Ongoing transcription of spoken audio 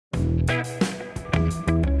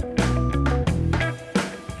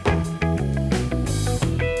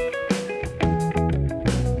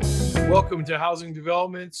Welcome to Housing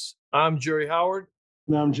Developments. I'm Jerry Howard.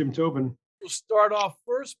 No, I'm Jim Tobin. We'll start off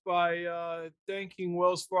first by thanking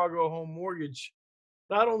Wells Fargo Home Mortgage,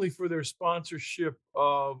 not only for their sponsorship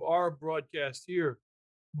of our broadcast here,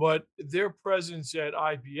 but their presence at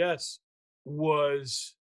IBS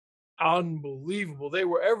was unbelievable. They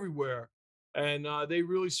were everywhere, and they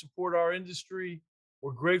really support our industry.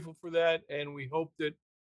 We're grateful for that, and we hope that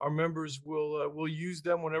our members will use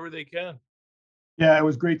them whenever they can. Yeah, it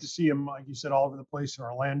was great to see him, like you said, all over the place in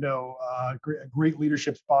Orlando. A great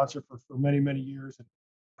leadership sponsor for many, many years, and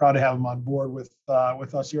proud to have him on board with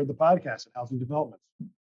us here at the podcast at Housing Developments.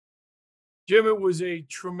 Jim, it was a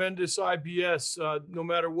tremendous IBS. No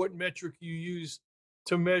matter what metric you use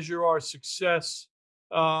to measure our success,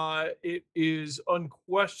 it is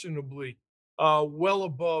unquestionably well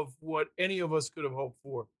above what any of us could have hoped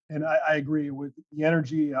for. And I agree with the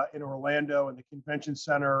energy in Orlando and the convention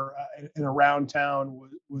center and around town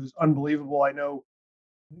was unbelievable. I know,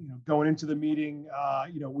 going into the meeting,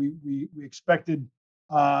 we expected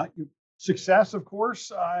success, of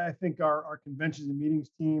course. I think our conventions and meetings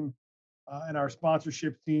team and our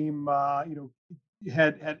sponsorship team,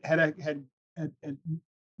 had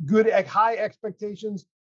good high expectations,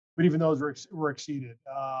 but even those were exceeded.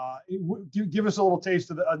 Give us a little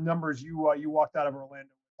taste of the numbers you walked out of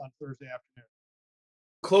Orlando on Thursday afternoon.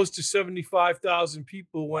 Close to 75,000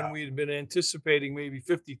 people when Wow. we had been anticipating maybe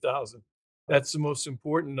 50,000. That's the most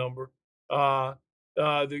important number.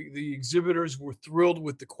 The exhibitors were thrilled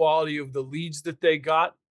with the quality of the leads that they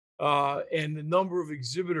got, and the number of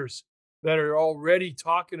exhibitors that are already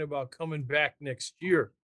talking about coming back next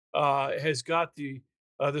year has got the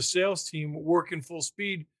sales team working full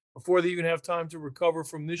speed before they even have time to recover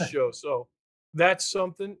from this show. So that's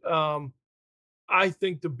something. I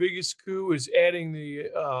think the biggest coup is adding the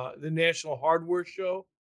National Hardware Show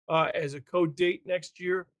as a code date next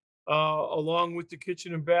year, along with the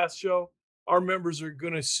Kitchen and Bath Show. Our members are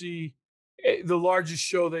going to see the largest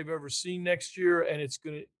show they've ever seen next year, and it's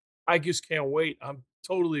going to. I just can't wait. I'm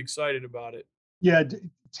totally excited about it. Yeah,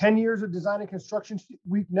 10 years of design and construction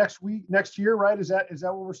week next year, right? Is that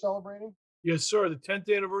what we're celebrating? Yes, sir. The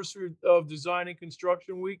 10th anniversary of Design and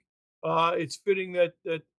Construction Week. It's fitting that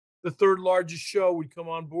the third largest show would come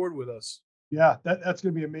on board with us. Yeah, that's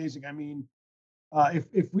going to be amazing. I mean,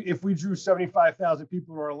 if we drew 75,000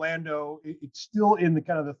 people in Orlando, it's still in the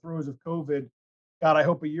kind of the throes of COVID. God, I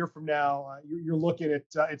hope a year from now you're looking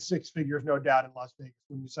at six figures, no doubt, in Las Vegas.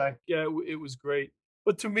 Wouldn't you say? Yeah, it was great.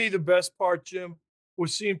 But to me, the best part, Jim,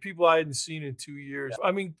 was seeing people I hadn't seen in 2 years. Yeah.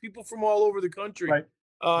 I mean, people from all over the country. Right.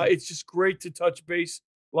 Right. It's just great to touch base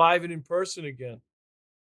live and in person again.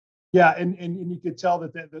 Yeah, and you could tell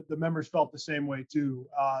that the members felt the same way too.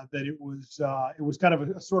 That it was kind of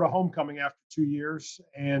a sort of homecoming after 2 years,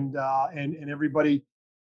 and everybody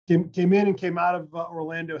came in and came out of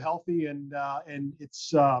Orlando healthy, and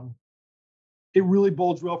it really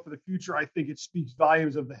bodes well for the future. I think it speaks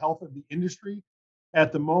volumes of the health of the industry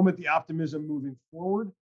at the moment, the optimism moving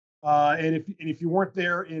forward. And if you weren't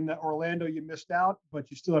there in Orlando, you missed out, but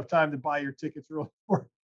you still have time to buy your tickets early for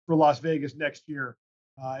Las Vegas next year.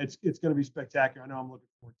 It's going to be spectacular. I know I'm looking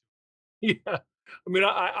forward Yeah, I mean,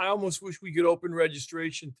 I almost wish we could open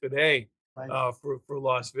registration today to it. Right? for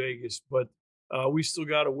Las Vegas, but we still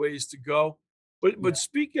got a ways to go. Yeah. But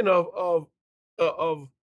speaking of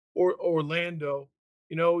Orlando,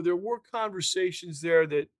 there were conversations there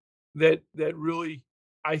that really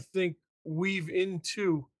I think weave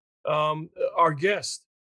into our guest,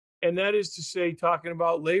 and that is to say, talking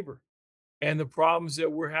about labor and the problems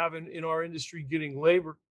that we're having in our industry getting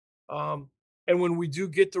labor. Um, and when we do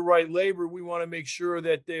get the right labor, we want to make sure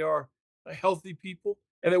that they are healthy people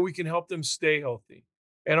and that we can help them stay healthy.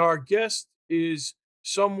 And our guest is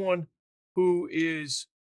someone who is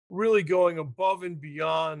really going above and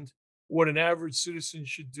beyond what an average citizen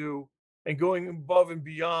should do and going above and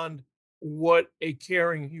beyond what a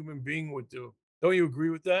caring human being would do. Don't you agree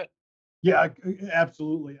with that? Yeah,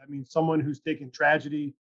 absolutely. I mean, someone who's taken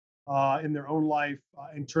tragedy in their own life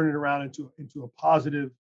and turn it around into a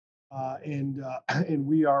positive. And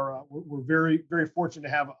we're very very fortunate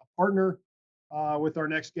to have a partner with our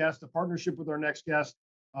next guest, a partnership with our next guest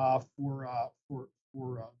for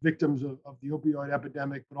victims of the opioid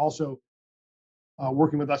epidemic, but also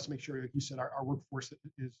working with us to make sure, like you said, our workforce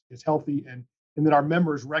is healthy, and that our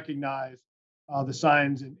members recognize the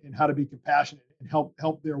signs and how to be compassionate and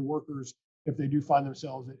help their workers if they do find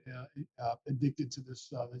themselves addicted to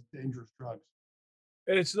this dangerous drugs.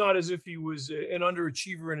 And it's not as if he was an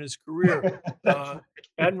underachiever in his career. That's Uh, right.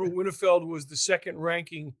 Admiral Winnefeld was the second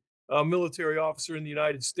ranking military officer in the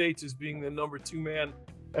United States as being the number two man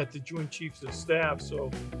at the Joint Chiefs of Staff. So,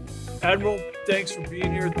 Admiral, thanks for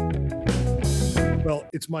being here. Well,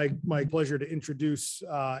 it's my pleasure to introduce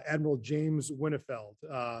Admiral James Winnefeld,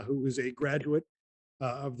 who is a graduate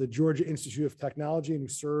of the Georgia Institute of Technology and who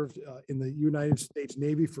served in the United States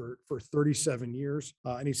Navy for 37 years.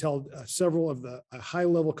 And he's held several of the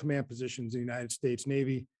high-level command positions in the United States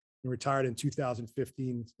Navy and retired in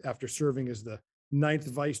 2015 after serving as the ninth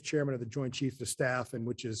vice chairman of the Joint Chiefs of Staff, and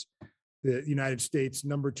which is the United States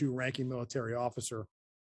 #2 ranking military officer.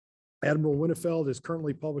 Admiral Winnefeld is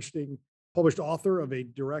currently published author of a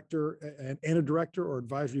director and a director or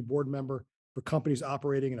advisory board member for companies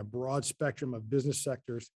operating in a broad spectrum of business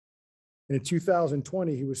sectors. And in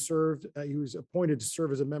 2020, he was appointed to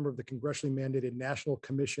serve as a member of the congressionally mandated National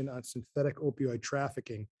Commission on Synthetic Opioid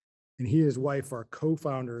Trafficking. And he and his wife are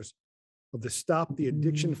co-founders of the Stop the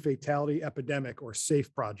Addiction Fatality Epidemic, or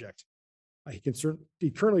SAFE project. He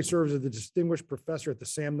currently serves as the distinguished professor at the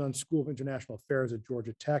Sam Nunn School of International Affairs at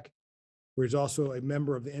Georgia Tech, where he's also a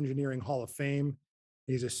member of the Engineering Hall of Fame.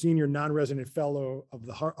 He's a senior non-resident fellow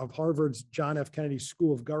of Harvard's John F. Kennedy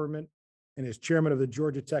School of Government and is chairman of the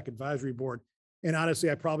Georgia Tech Advisory Board. And honestly,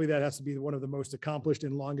 that has to be one of the most accomplished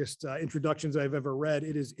and longest introductions I've ever read.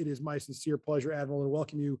 It is my sincere pleasure, Admiral, and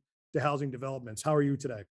welcome you to Housing Developments. How are you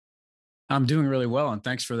today? I'm doing really well, and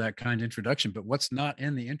thanks for that kind introduction. But what's not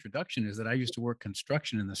in the introduction is that I used to work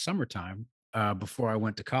construction in the summertime before I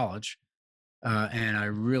went to college, and I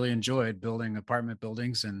really enjoyed building apartment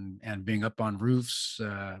buildings and being up on roofs,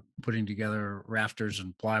 putting together rafters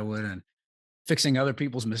and plywood, and fixing other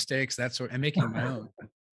people's mistakes, that sort, and making my own.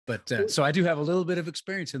 But so I do have a little bit of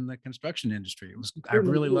experience in the construction industry. I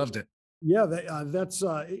Certainly really do. loved it. Yeah,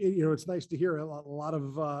 it's nice to hear a lot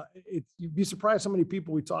of you'd be surprised how many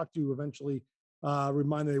people we talk to eventually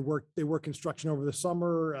remind that they work construction over the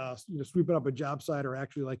summer, sweeping up a job site, or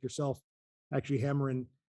actually like yourself, actually hammering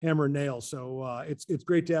nails. So it's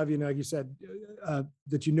great to have you. And like you said, that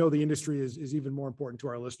the industry is even more important to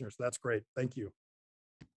our listeners. That's great. Thank you.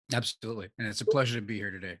 Absolutely, and it's a pleasure to be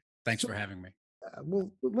here today. Thanks So, for having me.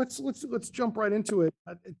 well, let's jump right into it.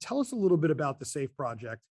 Tell us a little bit about the SAFE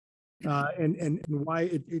project and why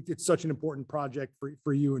it's such an important project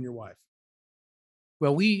for you and your wife.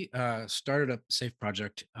 Well, we started up Safe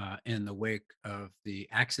Project in the wake of the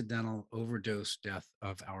accidental overdose death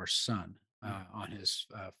of our son on his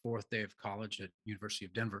fourth day of college at University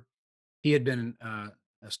of Denver. He had been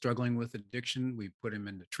struggling with addiction. We put him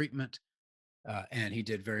into treatment, and he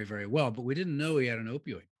did very, very well. But we didn't know he had an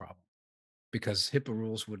opioid problem because HIPAA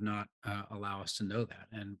rules would not allow us to know that.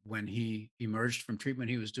 And when he emerged from treatment,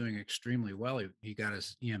 he was doing extremely well. He got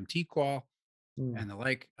his EMT qual Mm. and the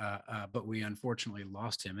like, but we unfortunately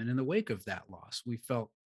lost him. And in the wake of that loss, we felt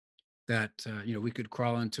that we could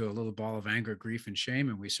crawl into a little ball of anger, grief, and shame,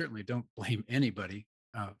 and we certainly don't blame anybody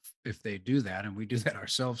if they do that, and we do that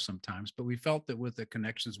ourselves sometimes. But we felt that with the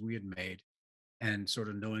connections we had made and sort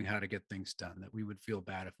of knowing how to get things done, that we would feel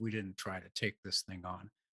bad if we didn't try to take this thing on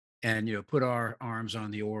and put our arms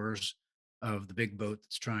on the oars of the big boat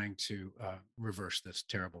that's trying to reverse this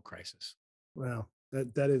terrible crisis. Well,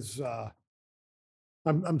 that is.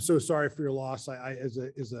 I'm so sorry for your loss. I as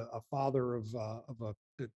a father of a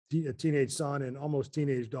teenage son and almost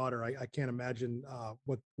teenage daughter, I can't imagine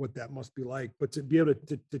what that must be like. But to be able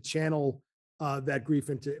to channel that grief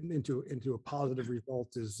into a positive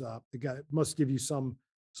result is it must give you some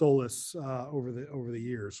solace over the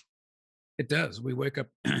years. It does. We wake up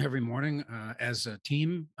every morning as a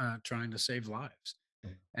team trying to save lives.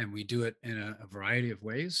 And we do it in a variety of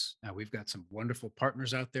ways. We've got some wonderful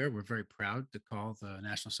partners out there. We're very proud to call the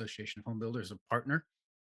National Association of Home Builders a partner.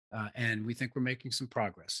 And we think we're making some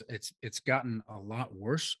progress. It's gotten a lot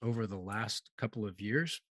worse over the last couple of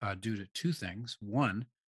years due to two things. One,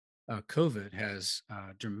 COVID has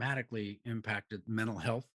dramatically impacted mental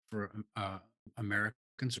health for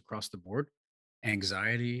Americans across the board,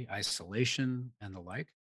 anxiety, isolation, and the like.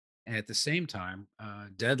 And at the same time,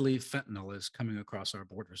 deadly fentanyl is coming across our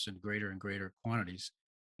borders in greater and greater quantities.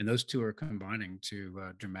 And those two are combining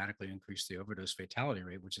to dramatically increase the overdose fatality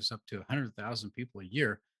rate, which is up to 100,000 people a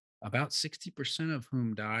year, about 60% of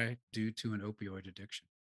whom die due to an opioid addiction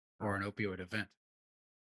or an opioid event.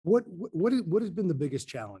 What has been the biggest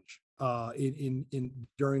challenge in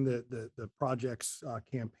during the project's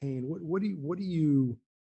campaign? What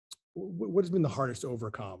has been the hardest to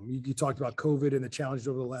overcome? You talked about COVID and the challenges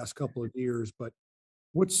over the last couple of years, but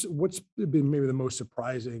what's been maybe the most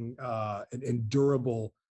surprising and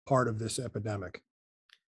durable part of this epidemic?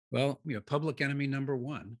 Well, public enemy number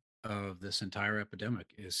one of this entire epidemic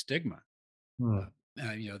is stigma. Hmm.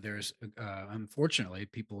 Uh, there's unfortunately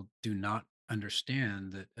people do not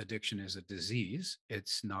understand that addiction is a disease.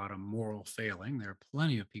 It's not a moral failing. There are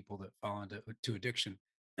plenty of people that fall into to addiction,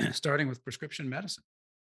 starting with prescription medicine.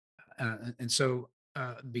 And so,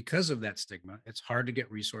 because of that stigma, it's hard to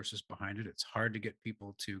get resources behind it. It's hard to get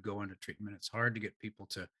people to go into treatment. It's hard to get people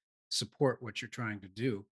to support what you're trying to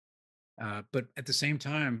do. But at the same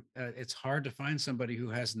time, it's hard to find somebody who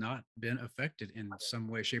has not been affected in some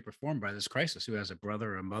way, shape, or form by this crisis, who has a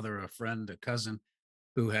brother, a mother, a friend, a cousin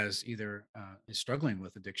who has either is struggling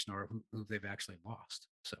with addiction or who they've actually lost.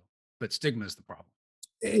 So, but stigma is the problem.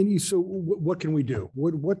 And what can we do?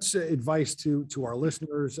 What's advice to our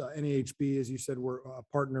listeners? NAHB, as you said, we're a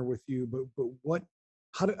partner with you, but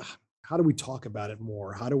how do how do we talk about it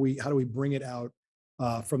more? How do we bring it out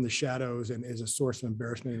from the shadows and as a source of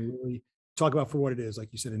embarrassment and really talk about for what it is, like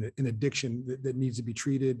you said, an addiction that needs to be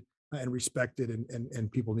treated and respected,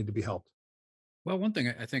 and people need to be helped. Well, one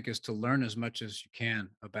thing I think is to learn as much as you can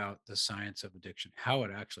about the science of addiction, how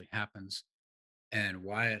it actually happens, and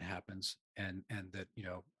why it happens, and that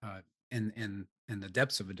in the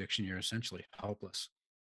depths of addiction, you're essentially helpless.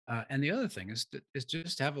 And the other thing is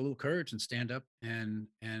just have a little courage and stand up and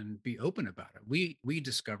be open about it. We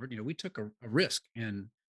discovered, we took a risk in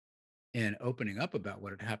opening up about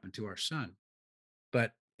what had happened to our son,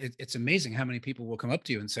 but it's amazing how many people will come up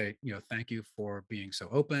to you and say, thank you for being so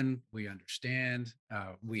open. We understand.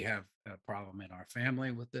 We have a problem in our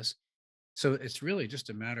family with this. So it's really just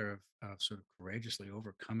a matter of sort of courageously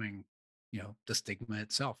overcoming, the stigma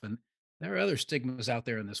itself. And there are other stigmas out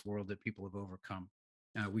there in this world that people have overcome.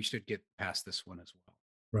 We should get past this one as well.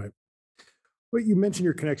 Right. Well, you mentioned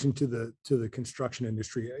your connection to the construction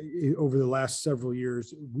industry. Over the last several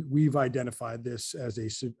years, we've identified this as a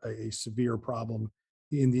severe problem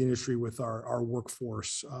in the industry with our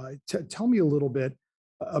workforce. Tell me a little bit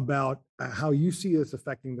about how you see this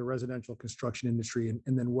affecting the residential construction industry,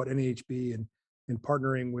 and then what NHB and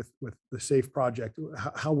partnering with the SAFE project,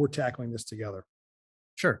 how we're tackling this together.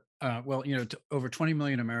 Sure. Well, over 20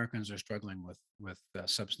 million Americans are struggling with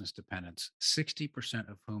substance dependence, 60%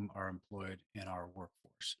 of whom are employed in our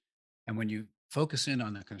workforce. And when you focus in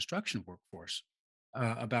on the construction workforce,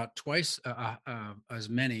 about twice as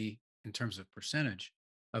many in terms of percentage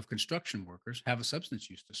of construction workers have a substance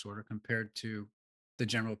use disorder compared to the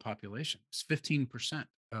general population. It's 15%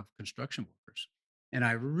 of construction workers. And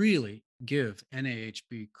I really give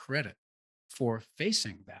NAHB credit for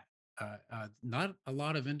facing that. Not a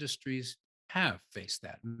lot of industries have faced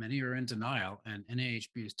that. Many are in denial, and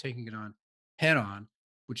NAHB is taking it on head on,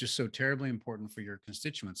 which is so terribly important for your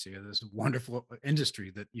constituency of this wonderful industry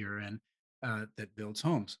that you're in, that builds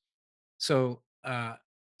homes. So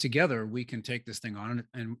together we can take this thing on,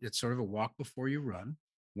 and it's sort of a walk before you run.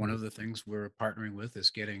 One Mhm. of the things we're partnering with is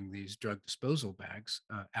getting these drug disposal bags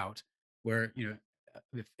out, where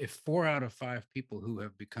if 4 out of 5 people who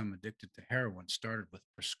have become addicted to heroin started with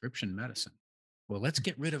prescription medicine, well, let's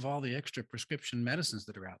get rid of all the extra prescription medicines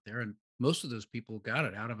that are out there, and most of those people got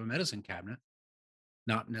it out of a medicine cabinet,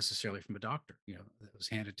 not necessarily from a doctor. That was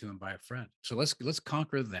handed to them by a friend. So let's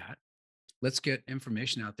conquer that. Let's get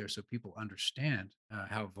information out there so people understand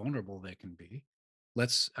how vulnerable they can be.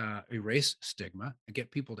 Let's erase stigma and get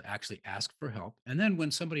people to actually ask for help. And then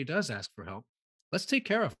when somebody does ask for help, let's take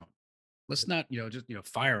care of them. Let's not, just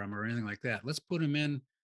fire them or anything like that. Let's put them in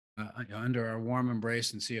under our warm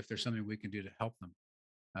embrace and see if there's something we can do to help them.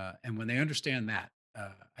 And when they understand that,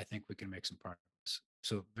 I think we can make some progress.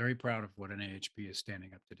 So very proud of what NAHP is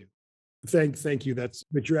standing up to do. Thank you.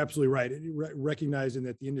 But you're absolutely right. Recognizing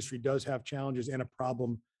that the industry does have challenges and a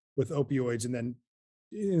problem with opioids, and then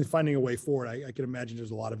in finding a way forward. I can imagine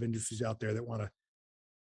there's a lot of industries out there that want to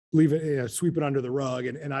leave it, sweep it under the rug.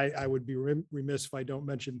 And I would be remiss if I don't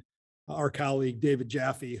mention our colleague David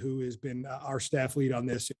Jaffe, who has been our staff lead on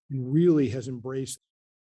this and really has embraced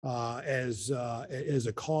as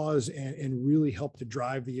a cause, and really helped to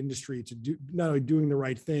drive the industry to do not only doing the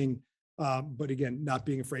right thing, but again, not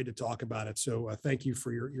being afraid to talk about it. So thank you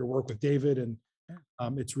for your work with David, and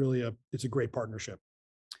it's a great partnership.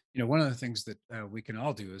 One of the things that we can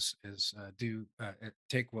all do is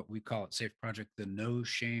take what we call at Safe Project the No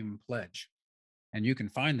Shame Pledge, and you can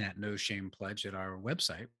find that No Shame Pledge at our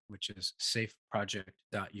website, which is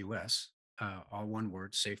safeproject.us, all one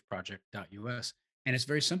word, safeproject.us, and it's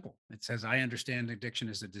very simple. It says, "I understand addiction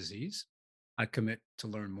is a disease. I commit to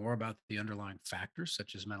learn more about the underlying factors,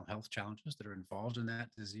 such as mental health challenges that are involved in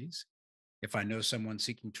that disease. If I know someone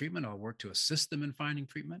seeking treatment, I'll work to assist them in finding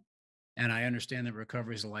treatment. And I understand that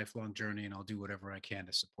recovery is a lifelong journey, and I'll do whatever I can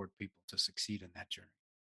to support people to succeed in that journey."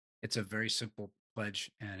 It's a very simple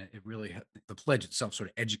pledge, and it really the pledge itself sort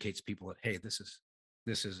of educates people that hey, this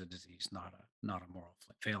is a disease, not a moral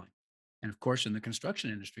failing. And of course, in the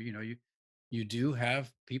construction industry, you do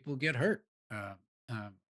have people get hurt.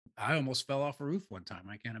 Um, I almost fell off a roof one time.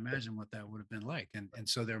 I can't imagine what that would have been like. And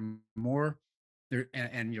so they're more there,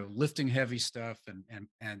 and lifting heavy stuff and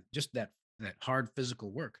just that hard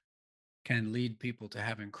physical work can lead people to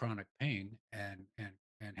having chronic pain, and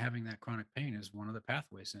having that chronic pain is one of the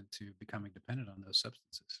pathways into becoming dependent on those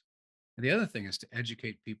substances. And the other thing is to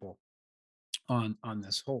educate people on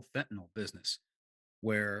this whole fentanyl business,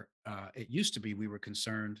 where it used to be we were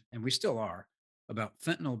concerned, and we still are, about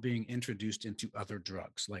fentanyl being introduced into other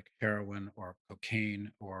drugs like heroin or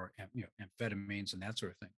cocaine or amphetamines and that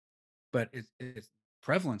sort of thing. But its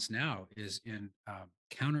prevalence now is in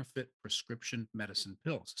counterfeit prescription medicine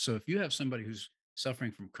pills. So if you have somebody who's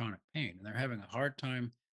suffering from chronic pain and they're having a hard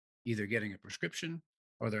time either getting a prescription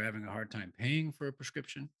or they're having a hard time paying for a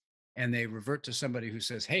prescription, and they revert to somebody who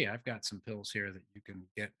says, "Hey, I've got some pills here that you can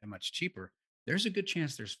get much cheaper," there's a good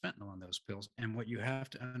chance there's fentanyl in those pills. And what you have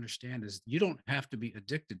to understand is you don't have to be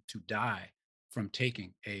addicted to die from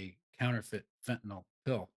taking a counterfeit fentanyl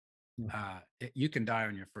pill. Yeah. You can die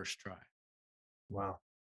on your first try. Wow.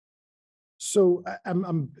 So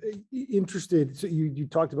I'm interested. So you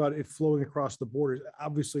talked about it flowing across the borders,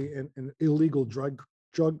 obviously an illegal drug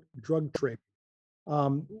trade.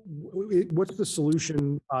 What's the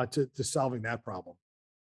solution to solving that problem?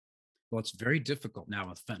 Well, it's very difficult now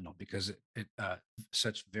with fentanyl because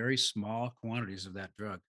such very small quantities of that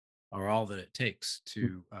drug are all that it takes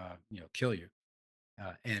to kill you.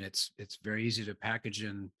 And it's very easy to package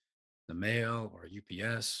in the mail or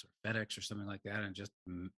UPS or FedEx or something like that and just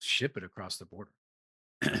ship it across the border.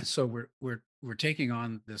 So we're taking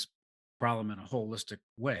on this problem in a holistic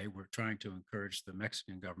way. We're trying to encourage the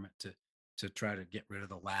Mexican government to try to get rid of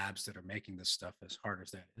the labs that are making this stuff, as hard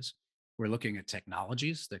as that is. We're looking at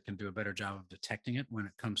technologies that can do a better job of detecting it when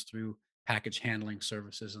it comes through package handling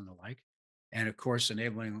services and the like. And of course,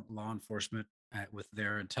 enabling law enforcement with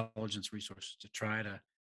their intelligence resources to try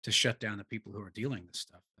to shut down the people who are dealing this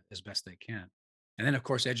stuff as best they can. And then, of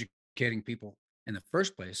course, educating people in the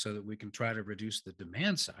first place so that we can try to reduce the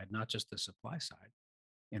demand side, not just the supply side,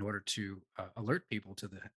 in order to alert people to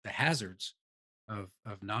the hazards of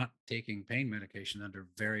not taking pain medication under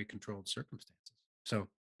very controlled circumstances. So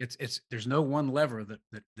it's there's no one lever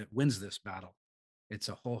that wins this battle. It's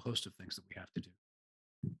a whole host of things that we have to do.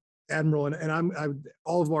 Admiral, and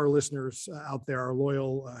all of our listeners out there, our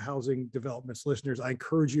loyal housing developments listeners, I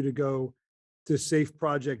encourage you to go to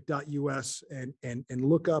safeproject.us and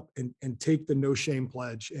look up and take the no shame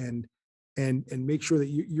pledge and make sure that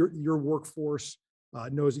your workforce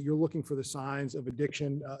knows that you're looking for the signs of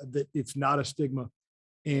addiction, that it's not a stigma,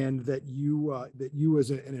 and that you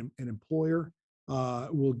as an employer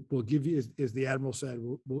will give you, as the Admiral said,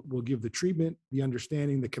 will give the treatment, the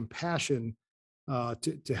understanding, the compassion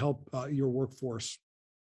to help your workforce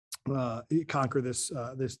conquer this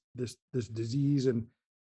disease and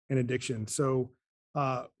addiction. So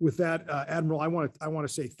with that, Admiral, I want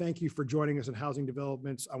to say thank you for joining us in Housing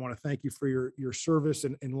Developments. I want to thank you for your service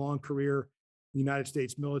and long career in the United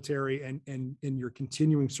States military and your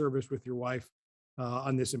continuing service with your wife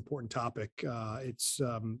on this important topic.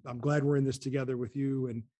 I'm glad we're in this together with you,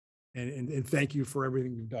 and thank you for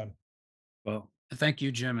everything you've done. Well, thank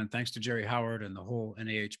you, Jim, and thanks to Jerry Howard and the whole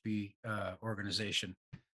NAHB organization.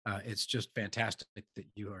 It's just fantastic that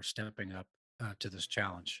you are stepping up to this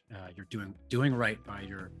challenge. You're doing right by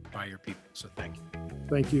your people. So thank you.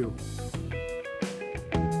 Thank you.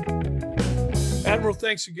 Admiral,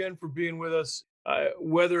 thanks again for being with us.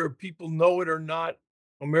 Whether people know it or not,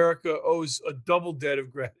 America owes a double debt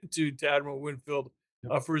of gratitude to Admiral Winfield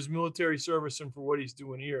for his military service and for what he's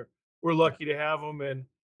doing here. We're lucky to have him, and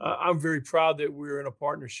I'm very proud that we're in a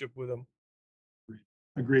partnership with him.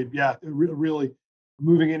 Agreed. Yeah, really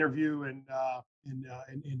moving interview and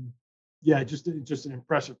yeah, just an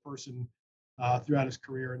impressive person throughout his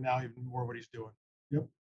career, and now even more what he's doing. Yep.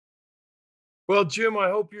 Well, Jim, I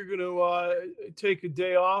hope you're going to take a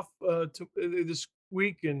day off this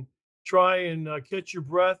week and try and catch your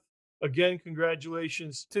breath. Again,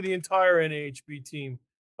 congratulations to the entire NAHB team,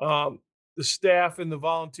 the staff and the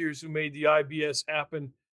volunteers who made the IBS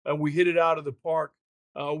happen. We hit it out of the park.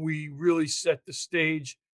 We really set the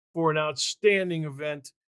stage for an outstanding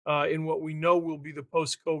event in what we know will be the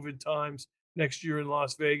post-COVID times next year in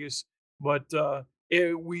Las Vegas. But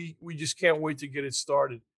we just can't wait to get it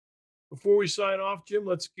started. Before we sign off, Jim,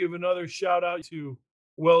 let's give another shout out to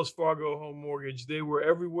Wells Fargo Home Mortgage. They were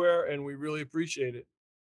everywhere, and we really appreciate it.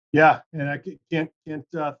 Yeah, and I can't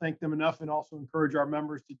thank them enough, and also encourage our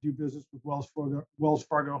members to do business with Wells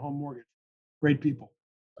Fargo Home Mortgage. Great people.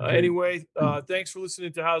 Anyway, thanks for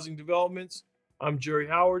listening to Housing Developments. I'm Jerry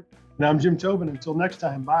Howard. And I'm Jim Tobin. Until next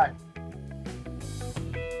time, bye.